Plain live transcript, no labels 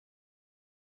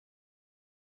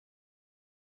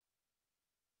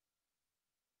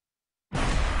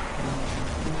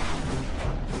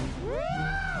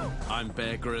I'm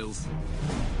Bear Grylls.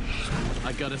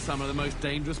 I go to some of the most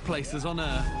dangerous places on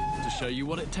Earth to show you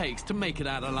what it takes to make it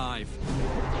out alive.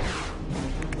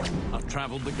 I've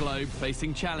traveled the globe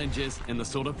facing challenges in the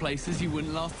sort of places you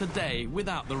wouldn't last a day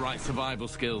without the right survival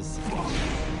skills.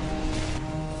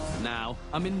 Now,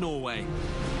 I'm in Norway,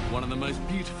 one of the most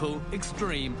beautiful,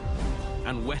 extreme,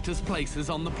 and wettest places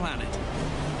on the planet.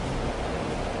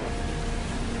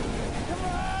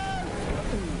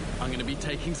 I'm going to be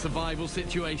taking survival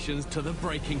situations to the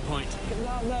breaking point.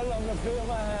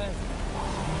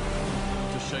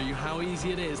 To show you how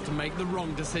easy it is to make the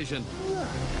wrong decision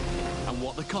and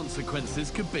what the consequences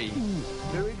could be.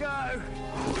 Here we go.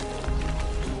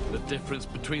 The difference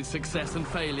between success and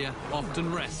failure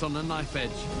often rests on a knife edge.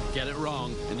 Get it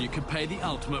wrong, and you can pay the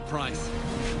ultimate price.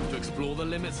 To explore the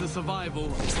limits of survival,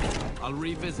 I'll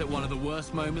revisit one of the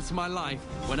worst moments of my life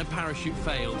when a parachute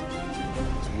failed.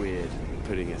 It's weird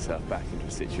putting yourself back into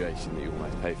a situation that you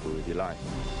almost pay for with your life.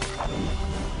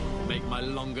 Make my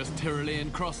longest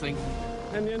Tyrolean crossing.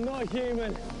 And you're not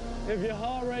human if your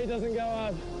heart rate doesn't go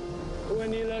up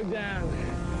when you look down.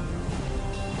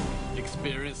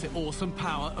 Experience the awesome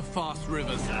power of fast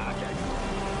rivers. Okay.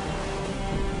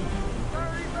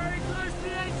 Very, very close to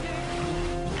the engine.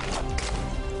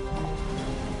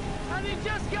 And you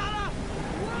just gotta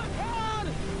work hard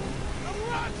and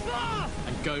work fast.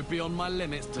 And go beyond my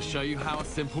limits to show you how a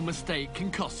simple mistake can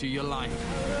cost you your life.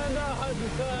 No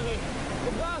hypothermia.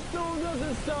 If that storm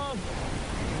doesn't stop,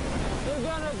 you're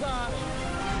gonna die.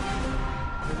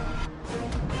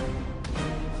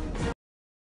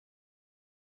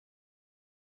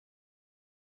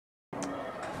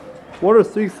 What are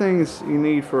 3 things you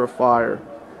need for a fire?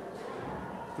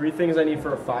 3 things I need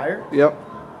for a fire? Yep.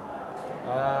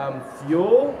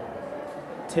 Fuel,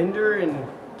 tinder, and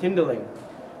kindling.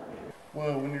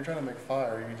 Well, when you're trying to make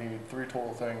fire, you need 3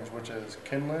 total things, which is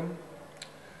kindling,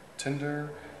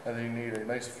 tinder, and then you need a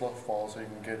nice fluff ball so you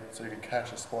can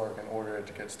catch a spark in order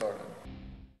to get started.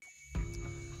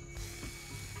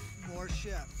 More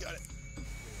chef. Got it.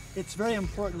 It's very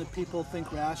important that people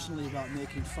think rationally about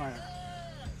making fire.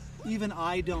 Even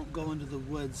I don't go into the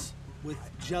woods with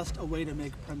just a way to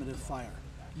make primitive fire.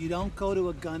 You don't go to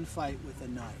a gunfight with a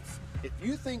knife. If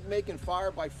you think making fire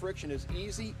by friction is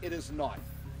easy, it is not.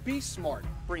 Be smart.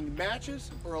 Bring matches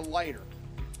or a lighter.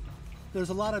 There's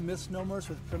a lot of misnomers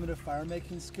with primitive fire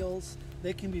making skills.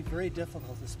 They can be very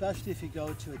difficult, especially if you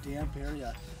go to a damp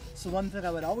area. So one thing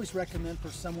I would always recommend for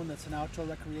someone that's an outdoor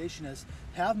recreationist,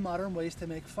 have modern ways to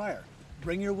make fire.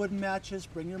 Bring your wooden matches,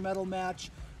 bring your metal match,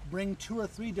 bring 2 or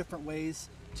 3 different ways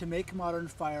to make modern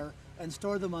fire and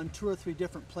store them on 2 or 3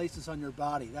 different places on your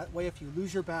body. That way, if you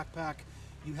lose your backpack,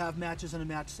 you have matches in a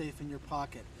match safe in your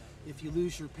pocket. If you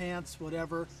lose your pants,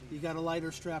 whatever, you got a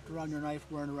lighter strapped around your knife,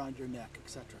 wearing around your neck,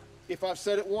 etc. If I've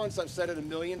said it once, I've said it a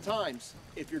million times.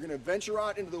 If you're going to venture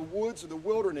out into the woods or the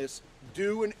wilderness,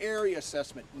 do an area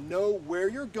assessment. Know where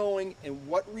you're going and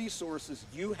what resources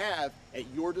you have at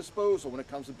your disposal when it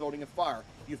comes to building a fire.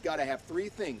 You've got to have 3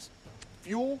 things: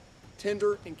 fuel,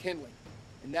 tinder, and kindling.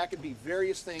 And that could be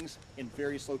various things in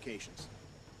various locations.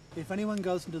 If anyone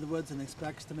goes into the woods and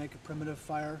expects to make a primitive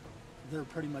fire, they're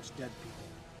pretty much dead people.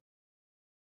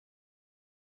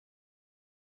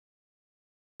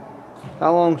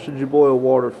 How long should you boil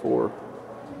water for?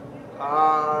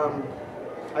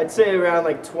 I'd say around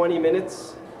like 20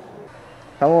 minutes.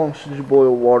 How long should you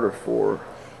boil water for?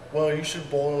 Well, you should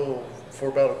boil for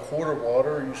about a quart of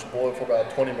water. You should boil it for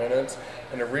about 20 minutes.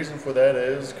 And the reason for that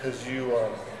is because you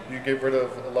get rid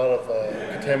of a lot of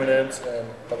contaminants and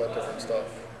all that different stuff.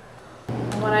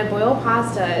 When I boil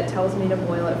pasta, it tells me to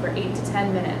boil it for 8 to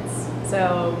 10 minutes.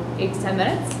 So 8 to 10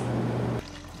 minutes?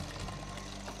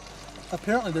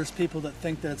 Apparently there's people that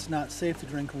think that it's not safe to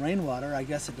drink rainwater. I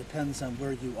guess it depends on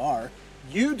where you are.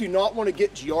 You do not want to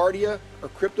get Giardia or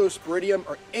Cryptosporidium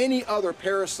or any other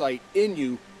parasite in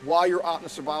you while you're out in a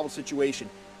survival situation.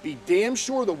 Be damn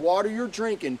sure the water you're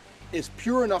drinking is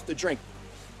pure enough to drink.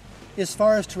 As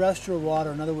far as terrestrial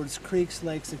water, in other words, creeks,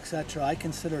 lakes, etc., I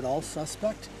consider it all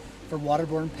suspect for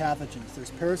waterborne pathogens.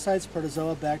 There's parasites,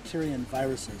 protozoa, bacteria, and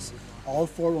viruses. All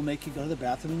 4 will make you go to the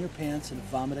bathroom in your pants and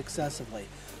vomit excessively.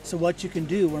 So what you can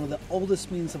do, one of the oldest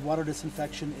means of water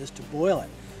disinfection, is to boil it.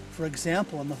 For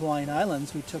example, in the Hawaiian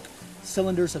Islands, we took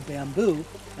cylinders of bamboo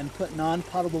and put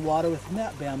non-potable water within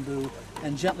that bamboo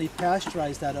and gently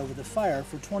pasteurized that over the fire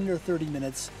for 20 or 30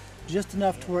 minutes, just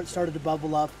enough to where it started to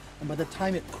bubble up, and by the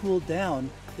time it cooled down,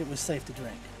 it was safe to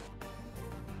drink.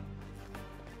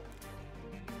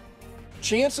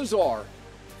 Chances are,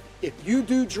 if you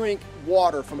do drink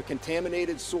water from a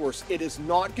contaminated source, it is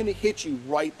not going to hit you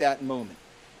right that moment.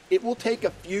 It will take a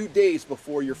few days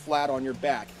before you're flat on your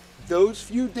back. those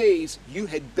few days you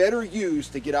had better use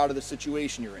to get out of the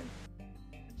situation you're in.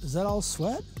 Is that all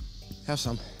sweat? Have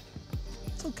some.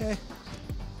 It's okay.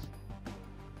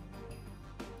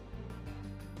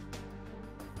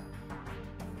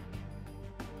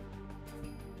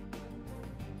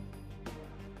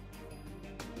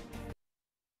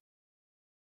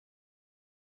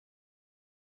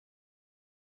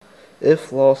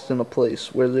 If lost in a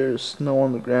place where there is snow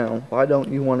on the ground, why don't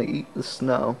you want to eat the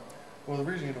snow? Well, the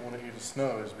reason you don't want to eat the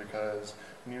snow is because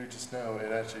when you eat the snow,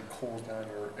 it actually cools down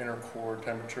your inner core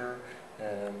temperature,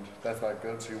 and that's not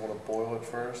good, so you want to boil it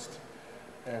first,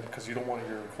 and because you don't want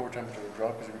your core temperature to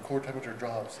drop, because if your core temperature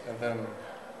drops, and then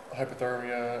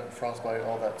hypothermia, frostbite,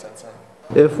 all that sets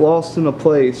in. If lost in a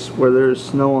place where there is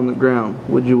snow on the ground,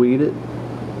 would you eat it?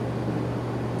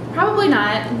 Probably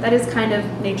not. That is kind of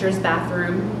nature's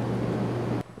bathroom.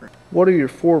 What are your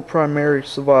 4 primary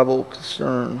survival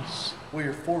concerns? Well,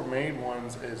 your 4 main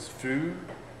ones is food,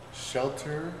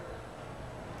 shelter,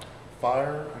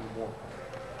 fire, and warmth.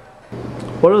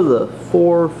 What are the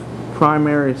 4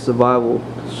 primary survival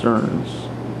concerns?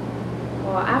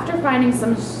 Well, after finding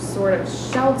some sort of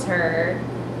shelter,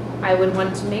 I would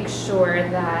want to make sure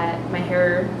that my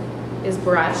hair is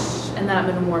brushed and that I'm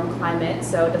in a warm climate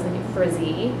so it doesn't get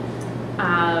frizzy.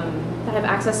 That I have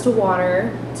access to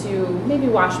water to maybe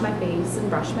wash my face and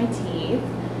brush my teeth.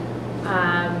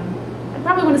 I'd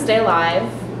probably want to stay alive,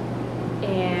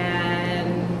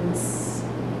 and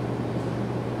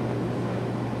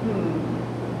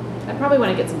I'd probably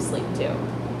want to get some sleep too.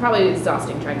 Probably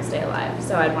exhausting trying to stay alive,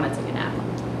 so I'd want to take a nap.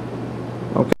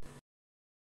 Okay.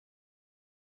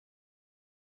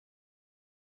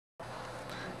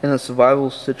 In a survival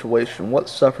situation, what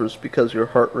suffers because your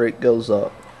heart rate goes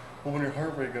up? Well, when your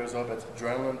heart rate goes up, it's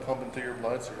adrenaline pumping through your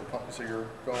blood, so you're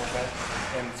going back,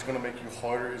 and it's going to make you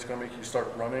harder. It's going to make you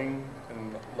start running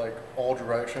in like all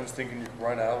directions, thinking you can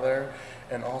run out of there.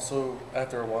 And also,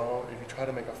 after a while, if you try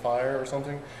to make a fire or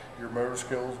something, your motor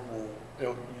skills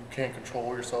you can't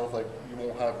control yourself. Like you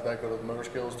won't have that good of motor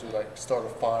skills to like start a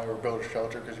fire or build a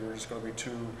shelter because you're just going to be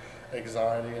too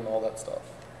anxiety and all that stuff.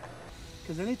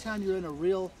 Because anytime you're in a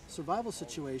real survival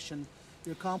situation,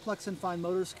 your complex and fine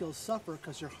motor skills suffer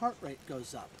because your heart rate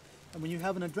goes up. And when you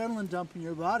have an adrenaline dump in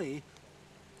your body,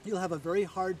 you'll have a very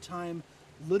hard time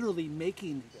literally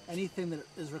making anything that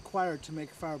is required to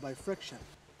make fire by friction.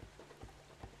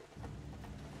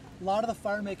 A lot of the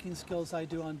fire making skills I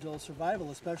do on dual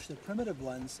survival, especially the primitive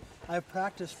ones, I've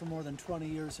practiced for more than 20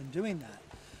 years in doing that.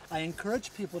 I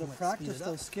encourage people to practice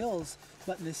those skills,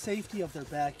 but in the safety of their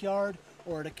backyard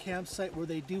or at a campsite where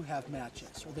they do have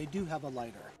matches or they do have a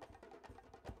lighter.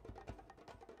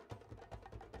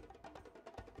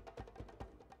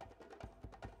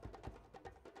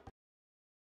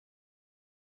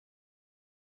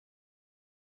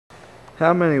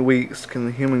 How many weeks can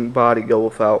the human body go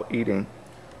without eating?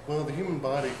 Well, the human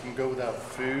body can go without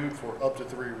food for up to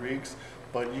 3 weeks,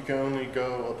 but you can only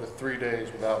go up to 3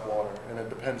 days without water, and it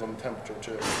depends on the temperature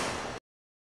too.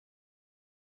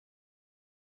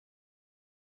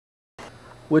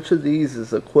 Which of these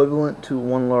is equivalent to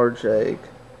 1 large egg?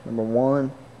 Number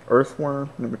 1,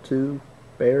 earthworm. Number 2,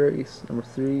 berries. Number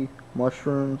 3,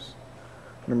 mushrooms.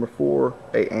 Number 4,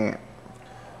 an ant.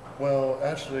 Well,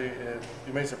 actually,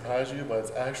 it may surprise you, but it's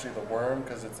actually the worm,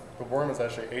 because the worm is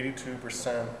actually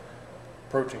 82%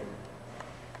 protein.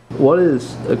 What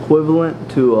is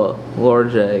equivalent to a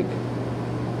large egg?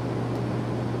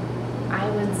 I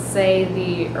would say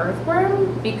the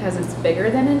earthworm because it's bigger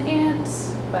than an ant,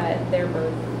 but they're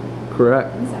both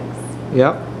Correct. insects.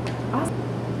 Yep. Awesome.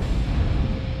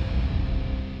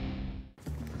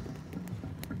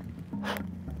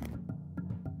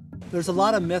 There's a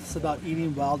lot of myths about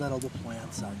eating wild edible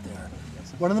plants out there.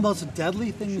 One of the most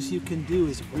deadly things you can do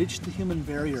is breach the human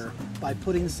barrier by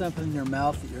putting something in your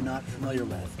mouth that you're not familiar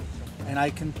with. And I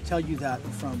can tell you that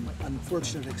from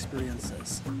unfortunate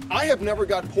experiences. I have never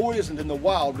got poisoned in the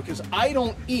wild because I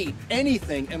don't eat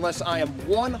anything unless I am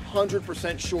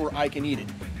 100% sure I can eat it.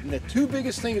 And the 2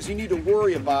 biggest things you need to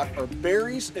worry about are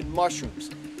berries and mushrooms.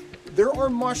 There are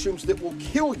mushrooms that will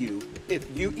kill you if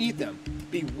you eat them.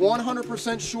 Be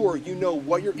 100% sure you know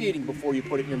what you're eating before you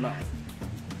put it in your mouth.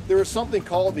 There is something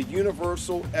called the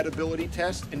universal edibility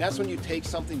test, and that's when you take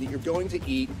something that you're going to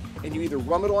eat and you either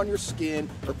rub it on your skin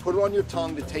or put it on your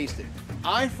tongue to taste it.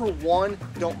 I, for one,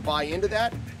 don't buy into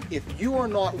that. If you are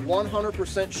not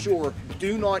 100% sure,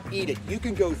 do not eat it. You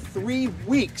can go 3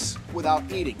 weeks without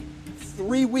eating.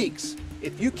 3 weeks.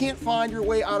 If you can't find your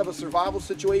way out of a survival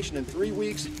situation in 3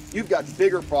 weeks, you've got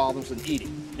bigger problems than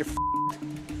eating. You're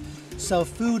So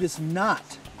food is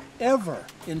not ever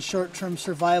in short-term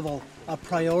survival a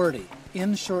priority.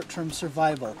 In short-term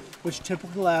survival, which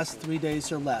typically lasts 3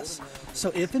 days or less.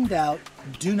 So if in doubt,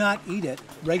 do not eat it.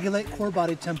 Regulate core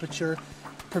body temperature,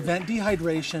 prevent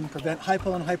dehydration, prevent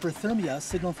hypo and hyperthermia,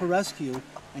 signal for rescue,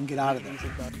 and get out of there.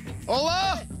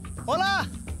 Hola! Hola!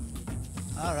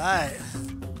 All right.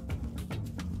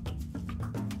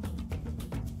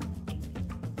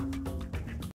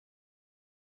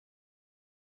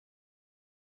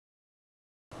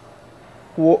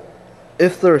 Well,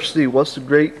 if thirsty, what's a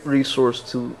great resource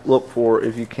to look for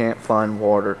if you can't find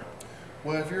water?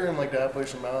 Well, if you're in like the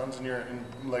Appalachian Mountains and you're in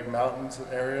like mountains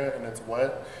area and it's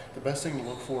wet, the best thing to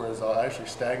look for is actually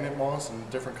stagnant moss and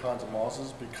different kinds of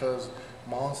mosses, because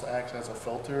moss acts as a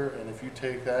filter, and if you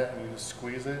take that and you just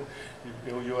squeeze it,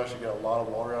 you'll actually get a lot of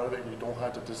water out of it, and you don't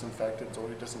have to disinfect it. It's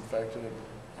already disinfected and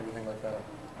everything like that.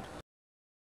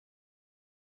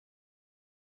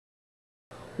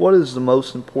 What is the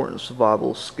most important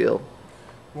survival skill?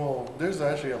 Well, there's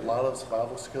actually a lot of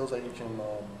survival skills that you can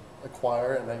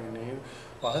acquire and that you need,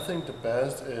 but I think the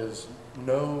best is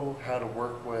know how to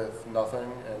work with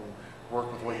nothing and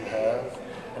work with what you have.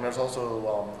 And there's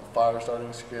also fire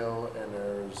starting skill, and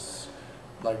there's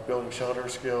like building shelter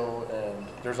skill, and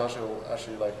there's also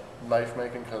actually like knife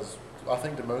making, because I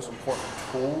think the most important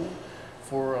tool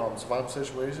for survival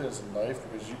situation is a knife,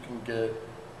 because you can get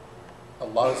a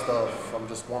lot of stuff from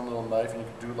just one little knife, and you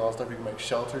can do a lot of stuff. You can make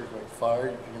shelter, you can make fire,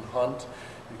 you can hunt,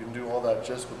 you can do all that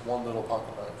just with one little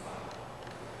pocket knife.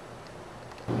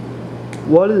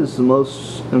 What is the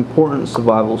most important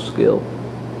survival skill?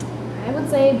 I would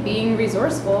say being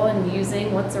resourceful and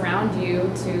using what's around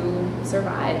you to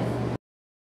survive.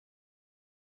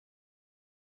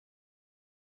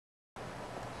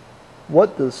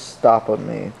 What does STOPPA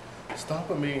mean?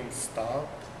 STOPPA means stop,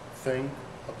 think,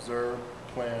 observe,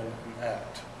 plan, and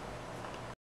act.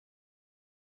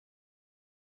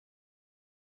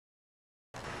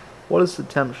 What is the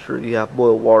temperature you have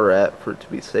boiled water at for it to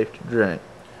be safe to drink?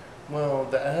 Well,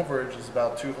 the average is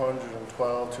about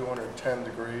 212, 210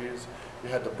 degrees. You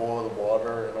had to boil the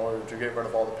water in order to get rid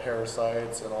of all the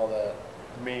parasites and all that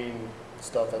mean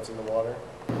stuff that's in the water.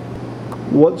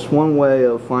 What's one way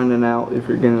of finding out if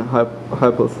you're getting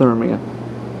hypothermia?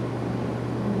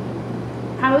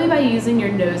 Probably by using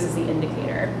your nose as the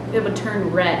indicator. It would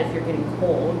turn red if you're getting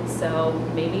cold, so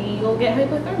maybe you'll get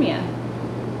hypothermia.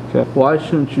 Okay. Why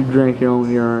shouldn't you drink your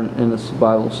own urine in a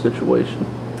survival situation?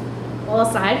 Well,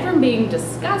 aside from being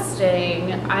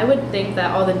disgusting, I would think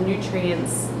that all the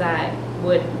nutrients that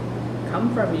would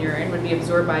come from urine would be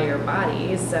absorbed by your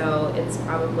body, so it's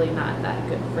probably not that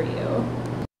good for you.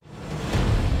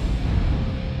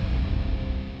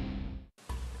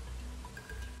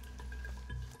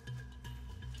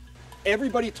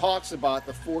 Everybody talks about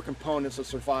the 4 components of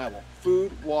survival: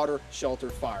 food, water, shelter,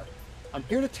 fire. I'm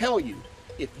here to tell you,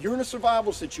 if you're in a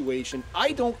survival situation,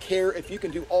 I don't care if you can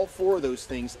do all 4 of those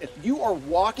things. If you are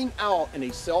walking out in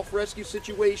a self-rescue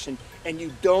situation and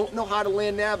you don't know how to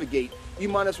land navigate, you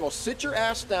might as well sit your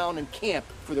ass down and camp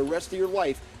for the rest of your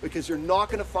life, because you're not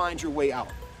going to find your way out,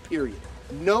 period.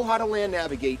 Know how to land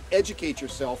navigate, educate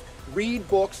yourself, read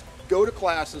books, go to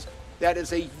classes. That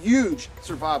is a huge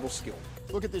survival skill.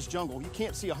 Look at this jungle. You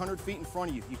can't see 100 feet in front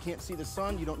of you. You can't see the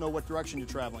sun. You don't know what direction you're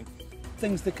traveling.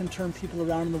 Things that can turn people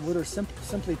around in the wood are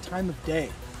simply time of day.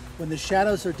 When the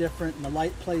shadows are different and the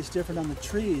light plays different on the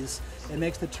trees, it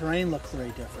makes the terrain look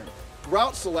very different.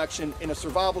 Route selection in a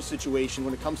survival situation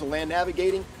when it comes to land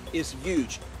navigating is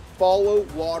huge. Follow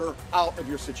water out of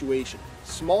your situation.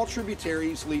 Small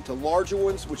tributaries lead to larger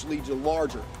ones, which lead to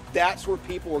larger. That's where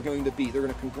people are going to be. They're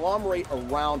going to conglomerate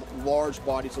around large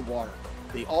bodies of water.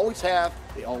 They always have,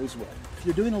 they always will. If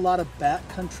you're doing a lot of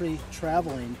backcountry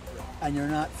traveling and you're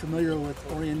not familiar with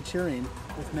orienteering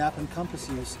with map and compass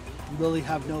use, you really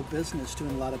have no business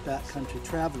doing a lot of backcountry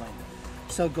traveling.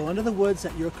 So go into the woods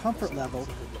at your comfort level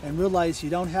and realize you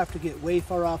don't have to get way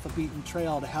far off a beaten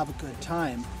trail to have a good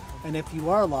time. And if you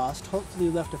are lost, hopefully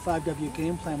you left a 5W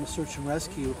game plan with search and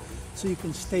rescue so you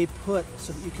can stay put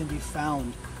so that you can be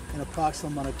found in a proximal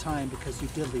amount of time because you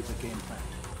did leave a game plan.